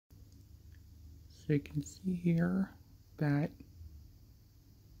So you can see here that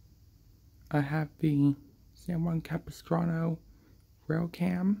I have the San Juan Capistrano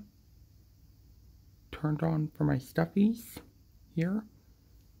railcam turned on for my stuffies here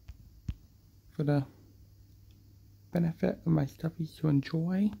for the benefit of my stuffies to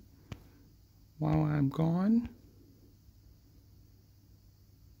enjoy while I'm gone.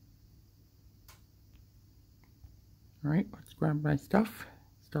 Alright, let's grab my stuff.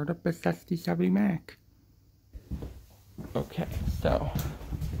 Start up this SD70MAC. Okay, so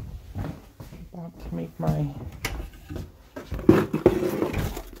about to make my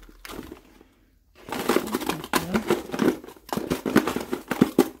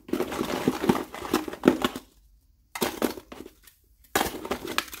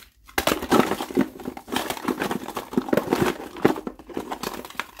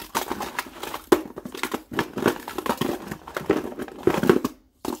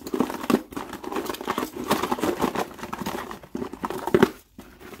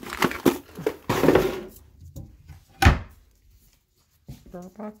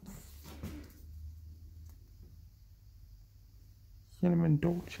Starbucks cinnamon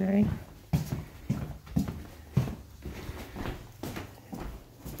dolce.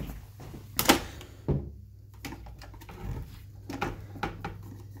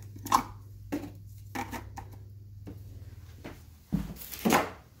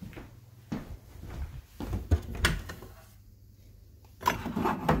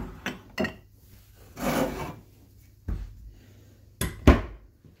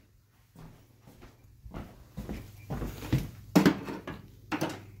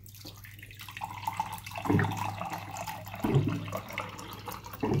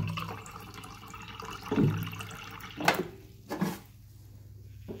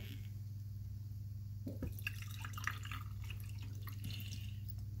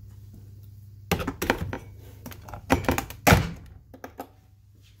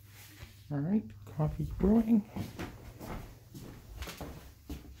 Alright, coffee's brewing.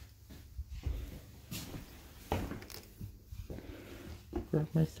 Grab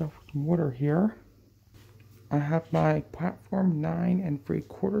myself some water here. I have my platform 9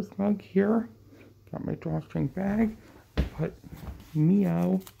 3/4 mug here. Got my drawstring bag. I put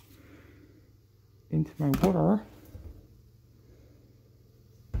Mio into my water.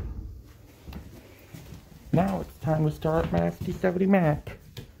 Now it's time to start my SD70MAC.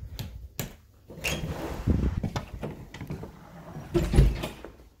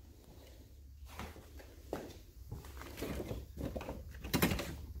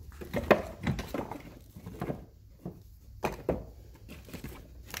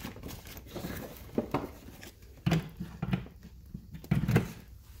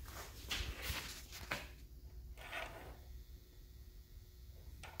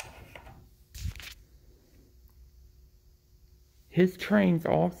 His train's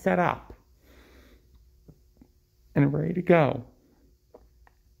all set up and ready to go.